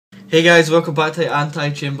Hey guys, welcome back to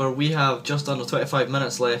Antichamber. We have just under 25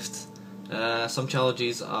 minutes left. Some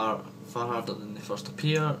challenges are far harder than they first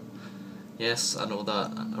appear. Yes, I know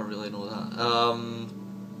that. I really know that.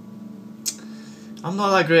 I'm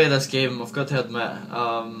not that great at this game, I've got to admit.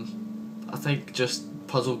 I think just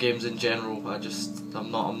puzzle games in general,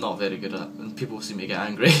 I'm not very good at, and people seem to get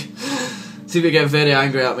angry. Seem to get very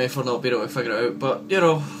angry at me for not being able to figure it out, but you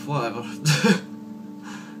know, whatever.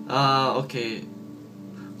 Okay.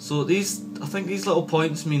 So I think these little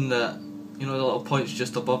points mean that, you know, the little points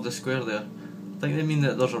just above the square there, I think they mean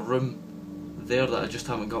that there's a room there that I just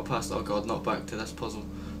haven't got past. Oh god, not back to this puzzle.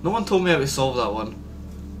 No one told me how to solve that one,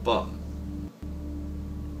 but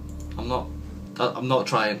I'm not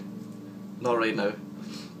trying. Not right now.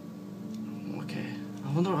 Okay,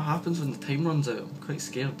 I wonder what happens when the time runs out. I'm quite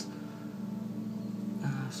scared.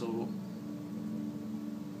 So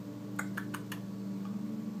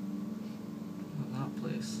that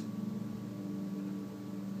place.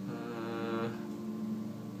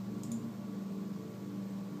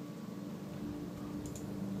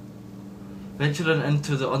 Venturing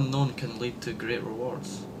into the unknown can lead to great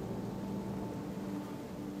rewards.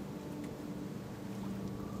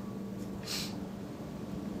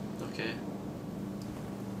 Okay.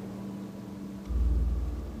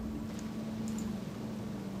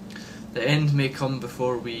 The end may come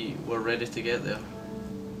before we were ready to get there.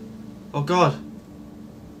 Oh god!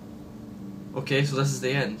 Okay, so this is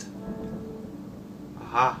the end.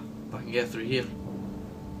 Aha! I can get through here.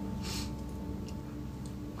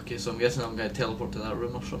 Okay, so I'm guessing I'm going to teleport to that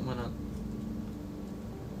room or something like that.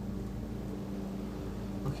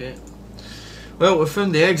 Okay. Well, we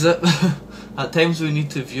found the exit. At times we need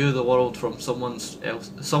to view the world from someone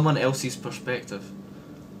else's perspective.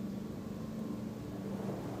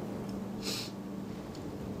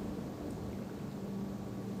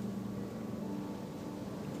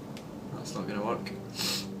 That's not going to work.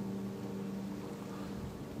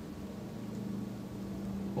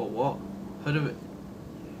 Well, what? How do we...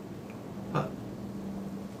 What?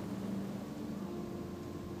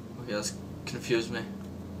 Okay, that's confused me.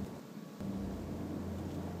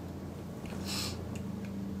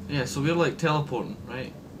 Yeah, so we're like teleporting,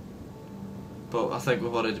 right? But I think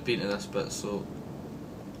we've already been to this bit, so...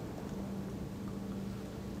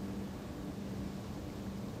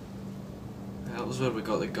 Yeah, that was where we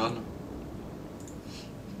got the gun.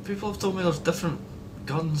 People have told me there's different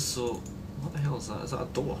guns, so... What the hell is that? Is that a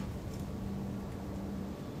door?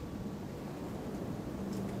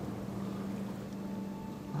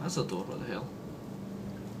 That's a door, what the hell?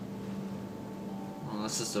 Oh,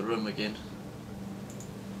 this is the room again.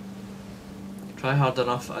 Try hard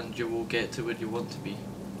enough and you will get to where you want to be.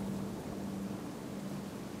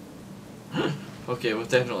 Okay, we've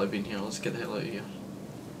definitely been here, let's get the hell out of here.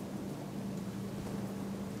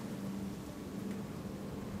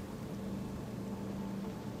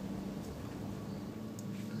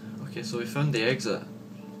 Okay, so we found the exit.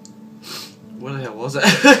 Where the hell was it?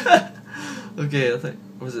 Okay, I think...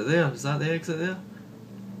 Was it there? Is that the exit there?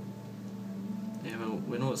 Yeah, well,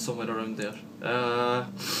 we know it's somewhere around there.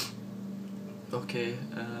 Okay,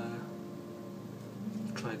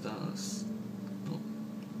 tried that. That's... No.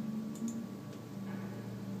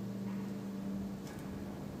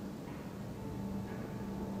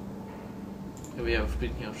 Yeah, we have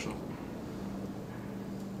been here, so...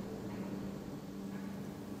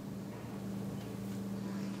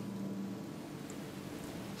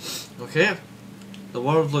 Okay, the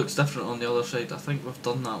world looks different on the other side. I think we've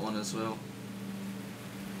done that one as well.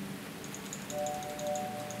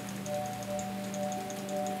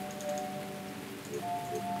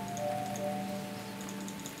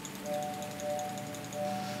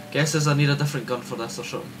 Guesses I need a different gun for this or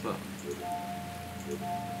something, but...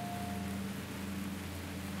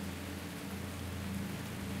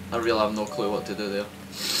 I really have no clue what to do there.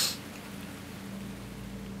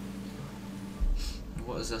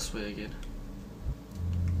 What is this way again?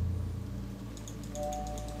 Oh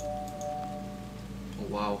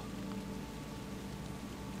wow.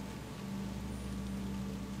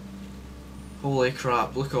 Holy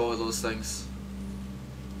crap, look at all of those things.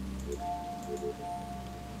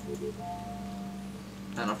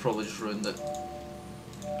 And I've probably just ruined it.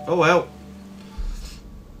 Oh well.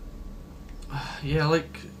 Yeah,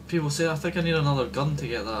 like people say, I think I need another gun to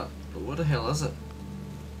get that. But what the hell is it?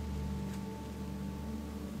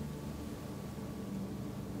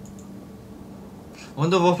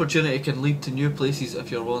 Window of opportunity can lead to new places if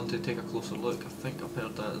you're willing to take a closer look. I think I've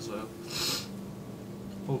heard that as well.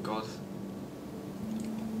 Oh god.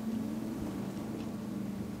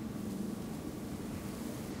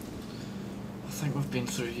 I think we've been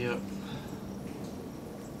through here.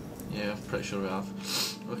 Yeah, I'm pretty sure we have.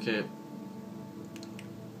 Okay.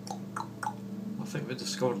 I think we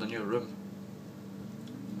discovered a new room.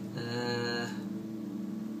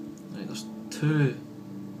 Right, there's two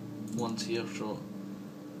ones here, so...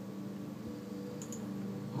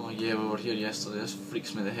 Oh yeah, we were here yesterday, this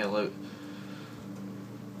freaks me the hell out.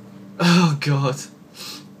 Oh god!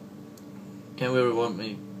 Can't where we want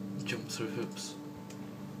me jump through hoops.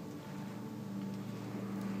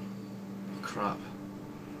 Oh, crap.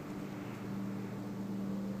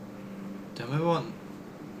 Damn, we want...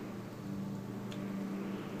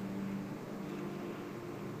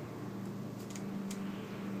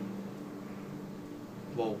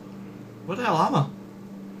 Whoa. Where the hell am I?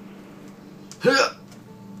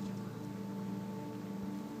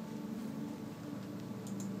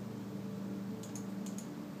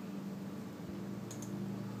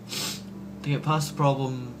 To get past the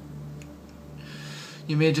problem,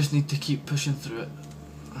 you may just need to keep pushing through it.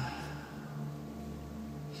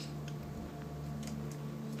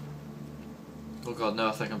 Oh god, now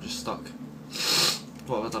I think I'm just stuck.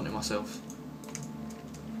 What have I done to myself?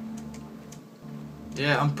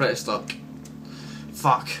 Yeah, I'm pretty stuck.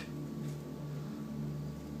 Fuck.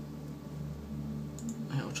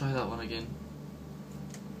 Right, I'll try that one again.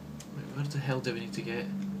 Wait, where the hell do we need to get?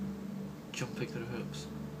 Jumping through hoops.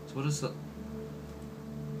 So what is that?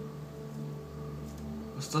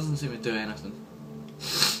 This doesn't seem to do anything.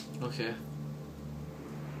 Okay.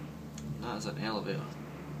 That is an elevator.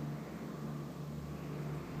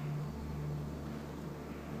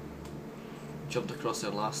 Jumped across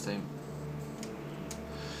there last time.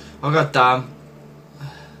 Oh god damn.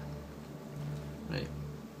 Right.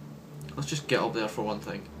 Let's just get up there for one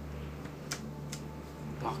thing.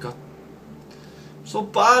 Oh god. I'm so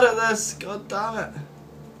bad at this, god damn it.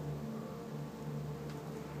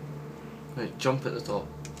 Right, jump at the top.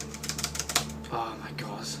 Oh my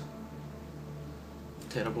god.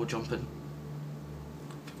 Terrible jumping.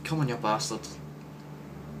 Come on, you bastard.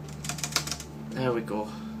 There we go.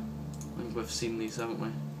 I think we've seen these, haven't we?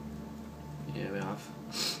 Yeah, we have.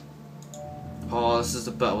 Oh, this is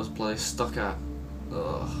the bit I was bloody stuck at.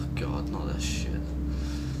 Oh god, not this shit.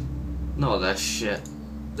 Not this shit.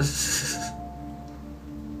 I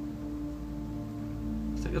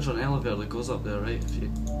think there's an elevator that goes up there, right? If you...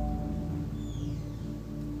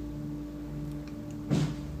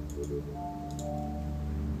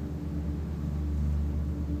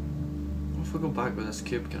 If we go back with this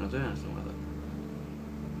cube, can I do anything with it?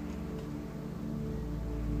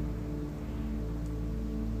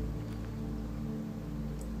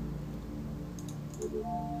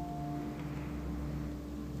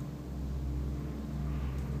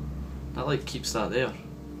 That like keeps that there.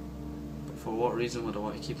 But for what reason would I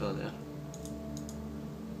want to keep that there?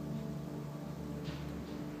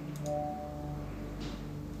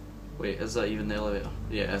 Wait, is that even the elevator?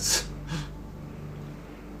 Yeah, it is.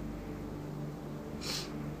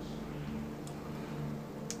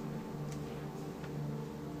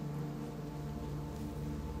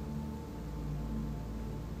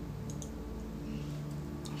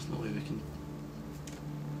 There's no way we can...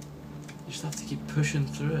 You just have to keep pushing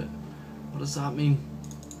through it. What does that mean?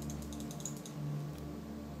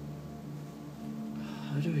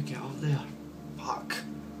 How do we get up there? Fuck.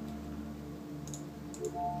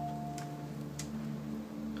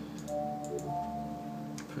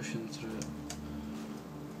 Pushing through it.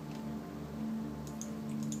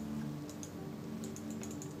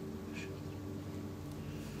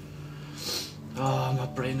 Oh, my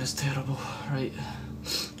brain is terrible. Right,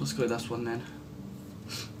 let's go to this one then.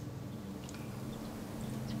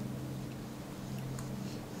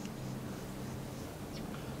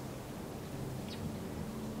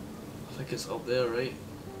 I think it's up there, right?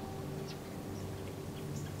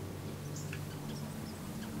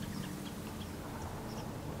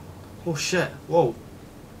 Oh shit, whoa.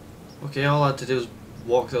 Okay, all I had to do was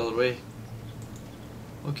walk the other way.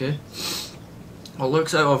 Okay. Well,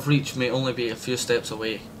 looks out of reach may only be a few steps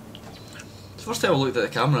away. It's the first time I looked at the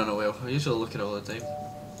camera in a while. I usually look at it all the time.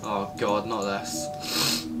 Oh god, not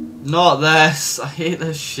this. Not this! I hate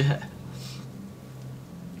this shit.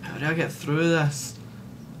 How do I get through this?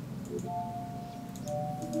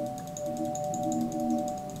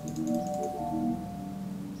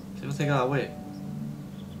 See if I take that away.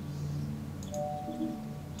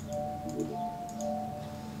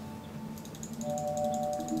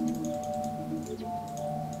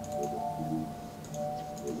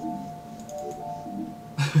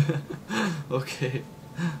 Okay.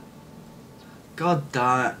 God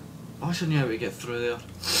damn it. I wish I knew how to get through there.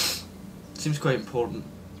 Seems quite important.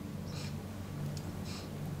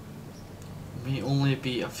 May only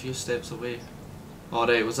be a few steps away.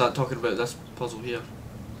 Alright, was that talking about this puzzle here?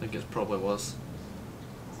 I think it probably was.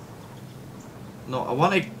 No, I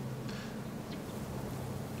want to...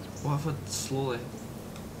 What if I slowly...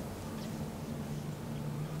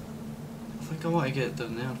 I think I want to get it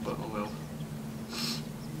down there, but oh well.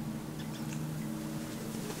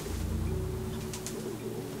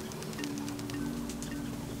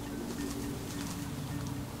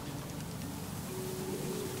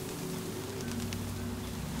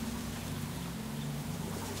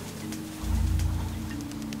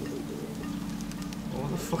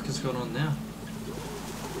 What the fuck is going on there?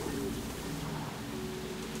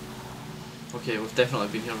 Okay, we've definitely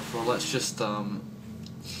been here before. Let's just okay,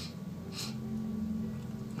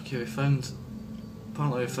 we found...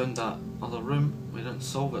 Apparently we found that other room. We didn't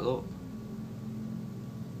solve it though.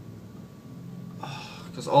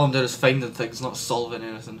 Because all I'm doing is finding things, not solving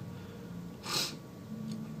anything.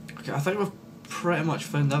 Okay, I think we've pretty much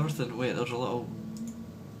found everything. Wait, there's a little...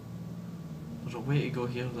 There's a way to go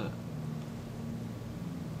here that...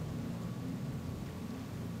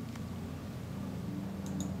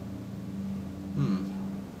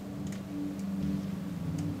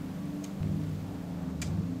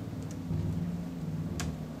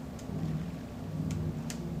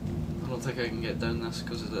 I don't think I can get down this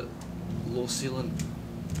because of the low ceiling.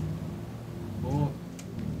 Oh.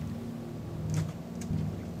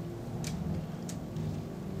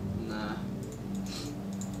 Nah.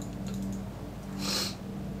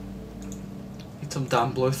 Need some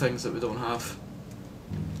damn blue things that we don't have.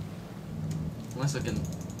 Unless I can...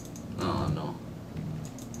 Oh no.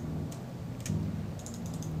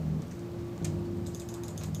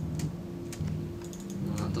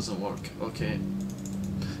 No, that doesn't work. Okay.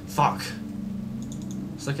 Fuck!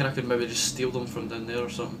 I was thinking I could maybe just steal them from down there or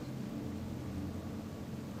something.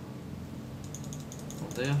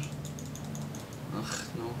 Not there. Ugh,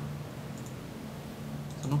 no.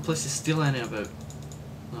 There's no place to steal any about.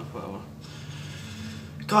 Ugh, whatever.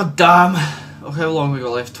 God damn! Oh, how long we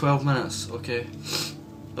got left? 12 minutes. Okay.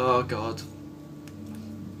 Oh god.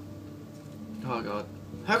 Oh god.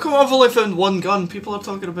 How come I've only found one gun? People are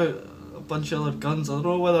talking about a bunch of other guns. I don't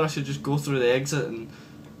know whether I should just go through the exit and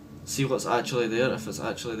see what's actually there, if it's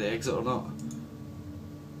actually the exit or not.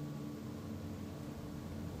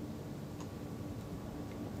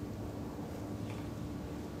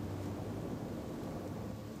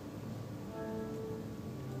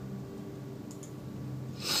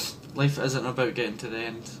 Life isn't about getting to the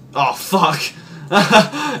end. Oh fuck!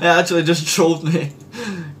 It actually just trolled me.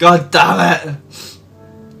 God damn it!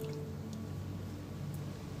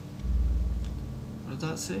 What did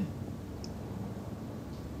that say?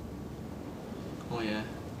 Oh yeah.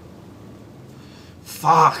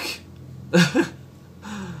 Fuck!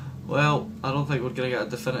 Well, I don't think we're gonna get a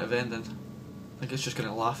definitive ending. I think it's just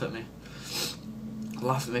gonna laugh at me.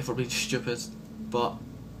 Laugh at me for being stupid, but...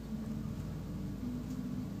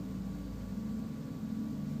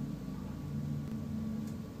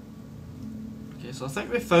 Okay, so I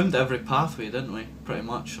think we found every pathway, didn't we? Pretty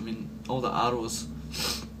much. I mean, all the arrows,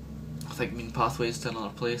 I think, mean pathways to another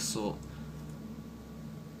place, so...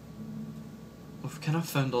 We've kind of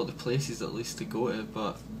found all the places at least to go to,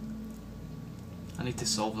 but... I need to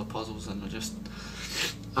solve the puzzles and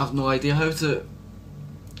I have no idea how to...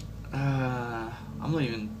 I'm not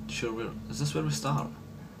even sure where... Is this where we start?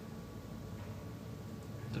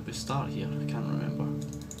 Did we start here? I can't remember.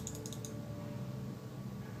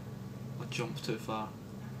 I jumped too far.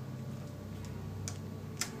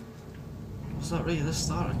 Was that right at the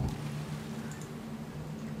start?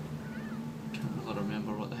 I can't really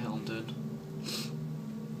remember what the hell I'm doing.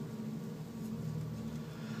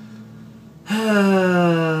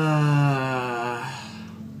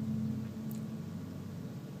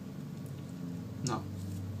 No,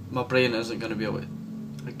 my brain isn't going to be able to...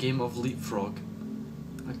 A game of leapfrog.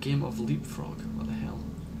 A game of leapfrog? What the hell?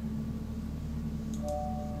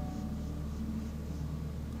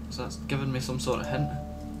 So that's giving me some sort of hint.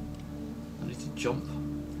 I need to jump.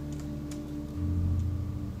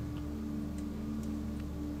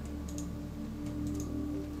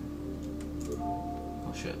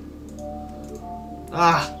 Oh shit.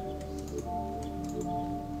 Ah!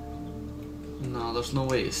 No, there's no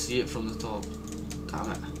way to see it from the top.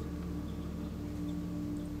 Damn it.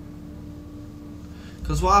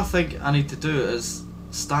 Because what I think I need to do is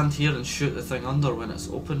stand here and shoot the thing under when it's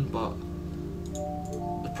open, but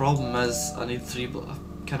the problem is I need I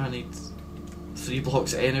kinda need 3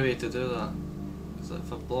 blocks anyway to do that. So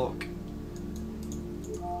if I block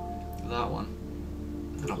that one,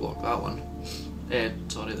 and I block that one,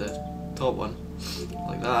 sorry, the top one,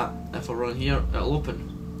 like that, if I run here, it'll open.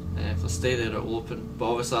 If I stay there, it'll open.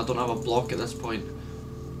 But obviously I don't have a block at this point.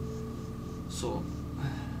 So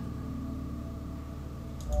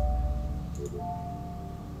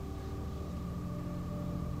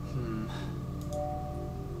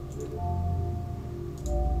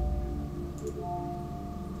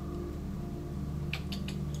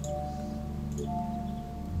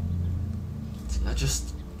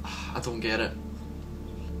I don't get it.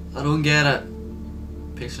 I don't get it.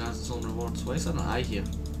 Patient has its own rewards. Why is there an eye here?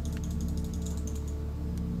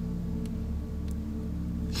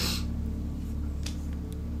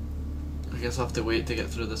 I guess I have to wait to get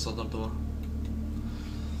through this other door.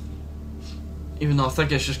 Even though I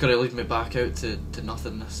think it's just going to lead me back out to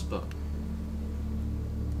nothingness, but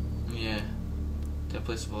yeah, to a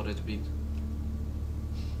place I've already been.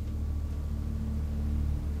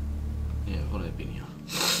 Yeah, I've already been here.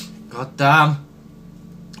 God damn!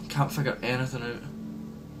 Can't figure anything out.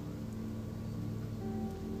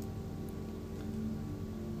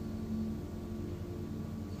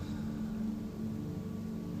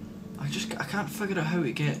 I can't figure out how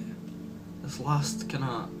to get this last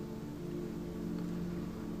kinda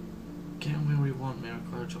getting where we want. May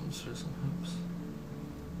require jumps through some hoops.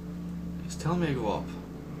 It's telling me to go up.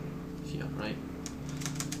 Here, right.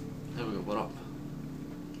 There we go, we're up.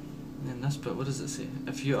 And then this bit, what does it say?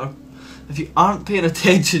 If you aren't paying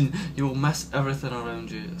attention, you will miss everything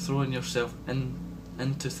around you. Throwing yourself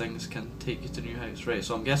into things can take you to new heights. Right,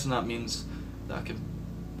 so I'm guessing that means that I can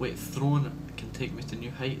throwing it can take me to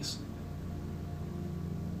new heights.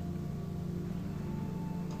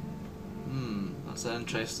 That's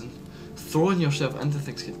interesting. Throwing yourself into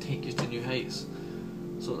things can take you to new heights.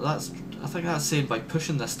 So I think that's saying by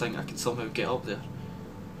pushing this thing I can somehow get up there.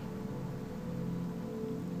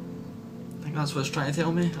 I think that's what it's trying to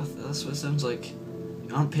tell me. That's what it sounds like.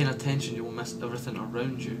 You aren't paying attention, you will miss everything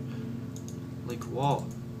around you. Like what?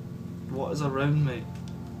 What is around me?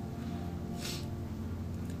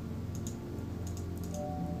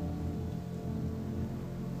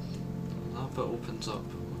 That bit opens up.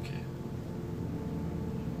 Okay.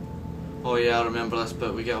 Oh yeah, I remember this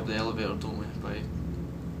bit. We get up the elevator, don't we?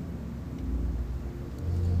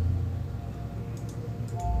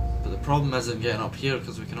 But the problem isn't getting up here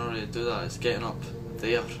because we can already do that. It's getting up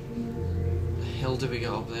there. The hell do we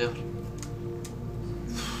get up there?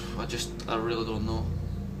 I really don't know.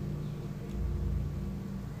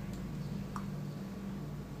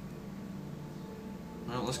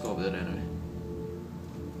 Right, let's go up there anyway.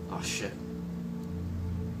 Oh shit.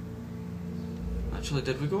 Actually,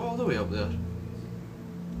 did we go all the way up there?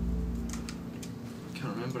 I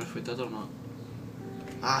can't remember if we did or not.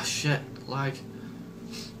 Ah shit, lag.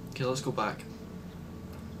 Okay, let's go back.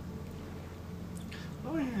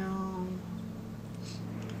 Oh yeah.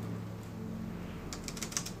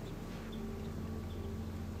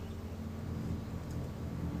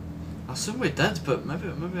 I assume we did, but maybe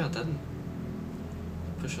I didn't.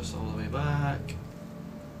 Push us all the way back.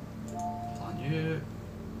 Plan you.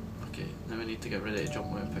 Okay, now we need to get ready to jump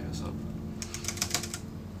away and pick this up.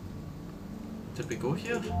 Did we go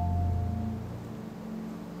here?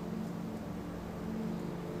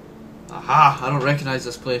 Aha! I don't recognise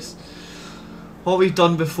this place. What we've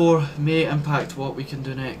done before may impact what we can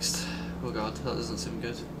do next. Oh god, that doesn't seem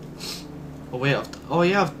good. Oh wait,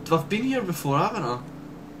 I've been here before, haven't I?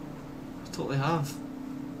 I totally have.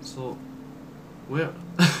 So, where?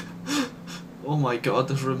 Oh my god,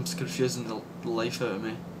 this room's confusing the life out of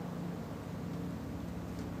me.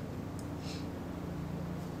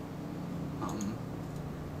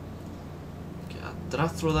 Okay, did I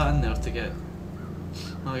throw that in there to get...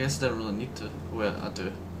 No, I guess I didn't really need to. Well, I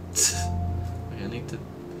do. Okay, I need to...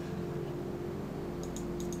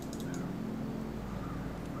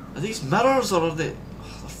 Are these mirrors or are they...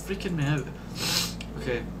 Oh, they're freaking me out.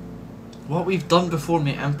 Okay. What we've done before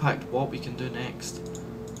may impact what we can do next.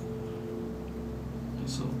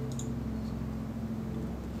 So...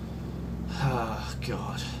 Ah,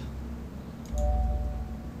 god.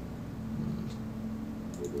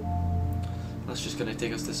 That's just gonna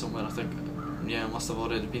take us to somewhere, I think. Yeah, I must have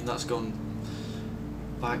already been. That's gone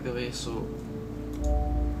back the way, so...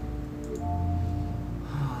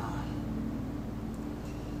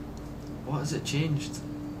 What has it changed?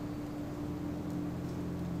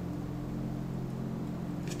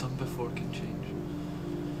 We've done before can change.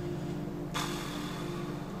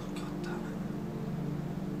 God damn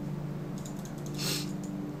it.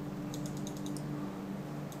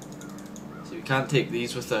 So you can't take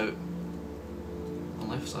these without...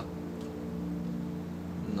 Unless I...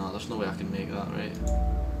 No, there's no way I can make that, right?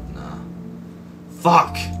 Nah.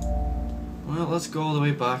 Fuck! Well, let's go all the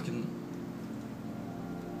way back and...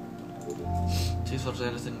 see if there's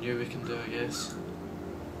anything new we can do, I guess.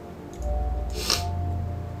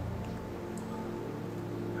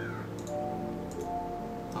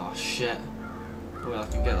 Oh shit. Oh well, I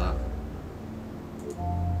can get that.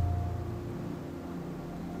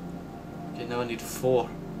 Okay, now I need 4.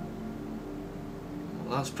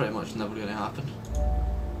 Well, that's pretty much never going to happen.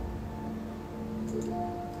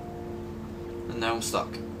 And now I'm stuck.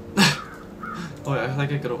 Oh yeah, I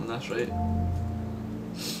think I could open this, right?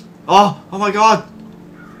 Oh! Oh my god!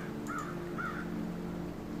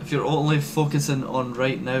 If you're only focusing on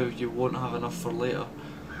right now, you won't have enough for later.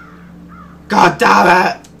 God damn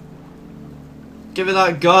it! Give me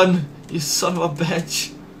that gun, you son of a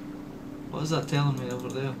bitch! What is that telling me over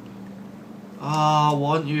there? Ah, I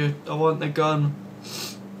want you. I want the gun.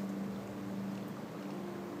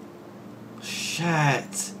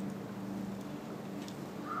 Shit.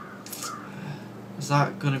 Is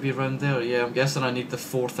that going to be around there? Yeah, I'm guessing I need the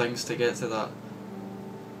 4 things to get to that.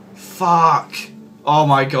 Fuck! Oh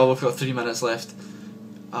my god, we've got 3 minutes left.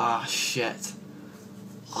 Ah, shit.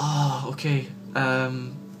 Ah, okay.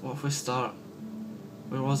 What if we start?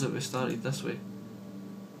 Where was it we started? This way.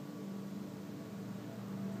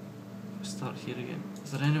 We start here again.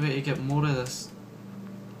 Is there any way to get more of this?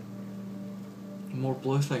 More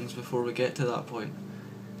blue things before we get to that point?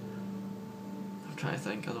 I'm trying to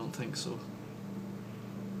think, I don't think so.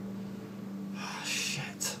 Ah,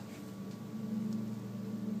 shit.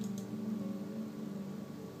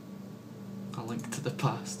 A link to the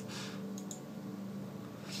past.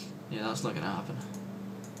 Yeah, that's not gonna happen.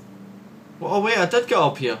 Well, oh wait, I did get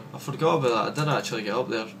up here. I forgot about that. I did actually get up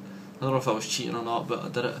there. I don't know if I was cheating or not, but I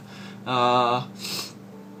did it.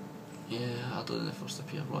 Yeah, I'll do it in the first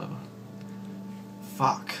appear, whatever.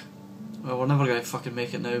 Fuck. Well, we're never gonna fucking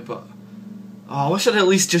make it now, but... Oh, I wish I'd at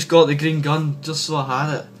least just got the green gun, just so I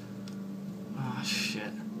had it. Ah,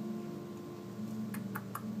 shit.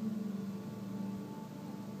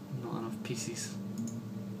 Not enough pieces.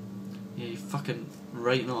 Yeah, you fucking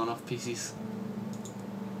right, not enough pieces.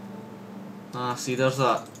 Ah, see, there's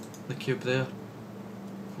that, the cube there,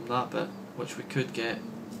 from that bit, which we could get,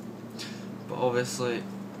 but obviously,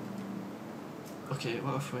 okay,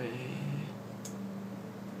 what if we,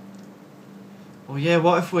 oh yeah,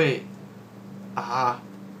 what if we, aha,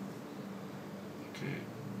 okay,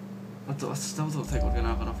 I still don't think we're going to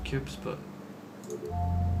have enough cubes, but,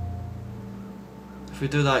 if we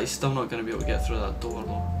do that, he's still not going to be able to get through that door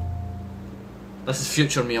though. This is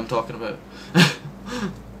future me I'm talking about.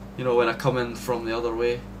 You know, when I come in from the other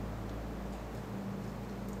way.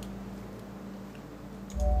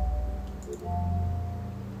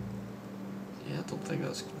 Yeah, I don't think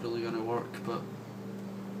that's really gonna work, but...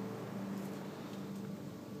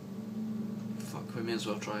 Fuck, we may as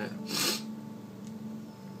well try it.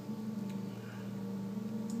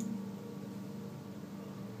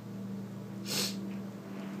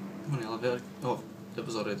 Come on, elevator. Oh, it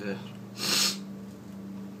was already there.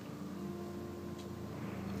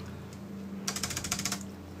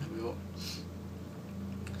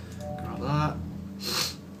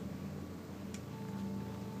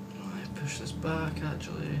 Back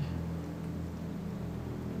actually.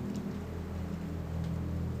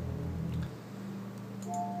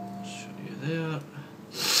 Shoot you there.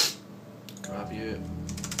 Grab you.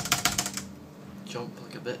 Jump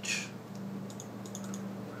like a bitch.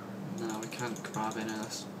 No, we can't grab any of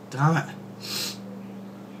this. Damn it!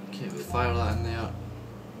 Okay, we fire that in there.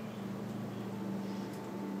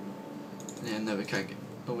 Yeah, now we can't get.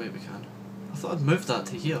 Oh wait, we can. I thought I'd moved that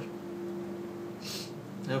to here.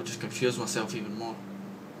 That would just confuse myself even more.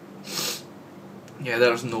 Yeah,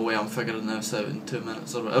 there's no way I'm figuring this out in 2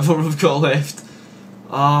 minutes or whatever we've got left.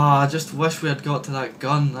 Ah, I just wish we had got to that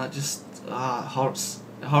gun. That just, it hurts.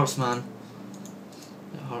 It hurts, man.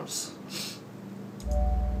 It hurts.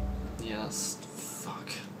 Yeah, that's, fuck.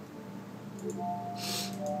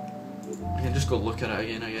 I can just go look at it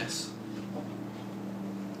again, I guess.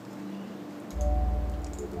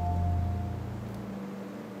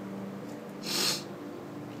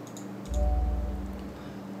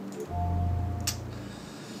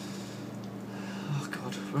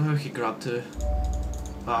 Remember we could grab 2.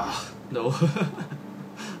 Ah, no.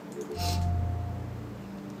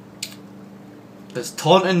 It's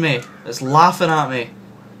taunting me. It's laughing at me.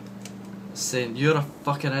 It's saying, you're a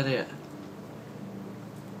fucking idiot.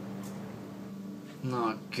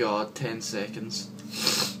 Oh god, 10 seconds.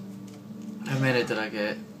 How many did I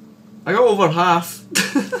get? I got over half.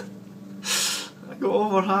 I got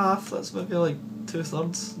over half. That's maybe like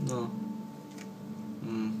 2/3. No.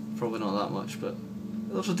 Probably not that much, but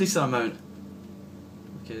there's a decent amount.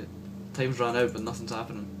 Okay, time's ran out but nothing's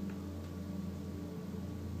happening.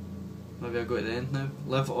 Maybe I'll go to the end now.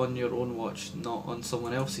 Live on your own watch, not on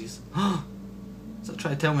someone else's. Is that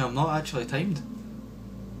trying to tell me I'm not actually timed?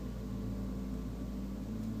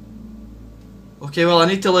 Okay, well I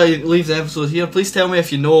need to leave the episode here. Please tell me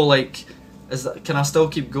if you know, like, can I still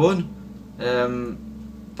keep going?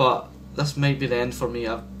 But this might be the end for me.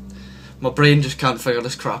 My brain just can't figure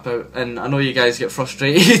this crap out, and I know you guys get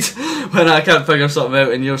frustrated when I can't figure something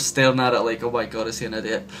out and you're staring at it like, oh my god, is he an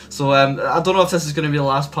idiot? So I don't know if this is going to be the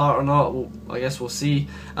last part or not. I guess we'll see.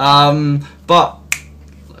 But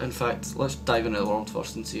in fact, let's dive into the world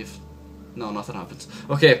first and see if... No, nothing happens.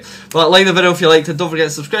 Okay, well, like the video if you liked it. Don't forget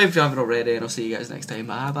to subscribe if you haven't already, and I'll see you guys next time.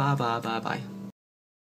 Bye bye bye bye bye.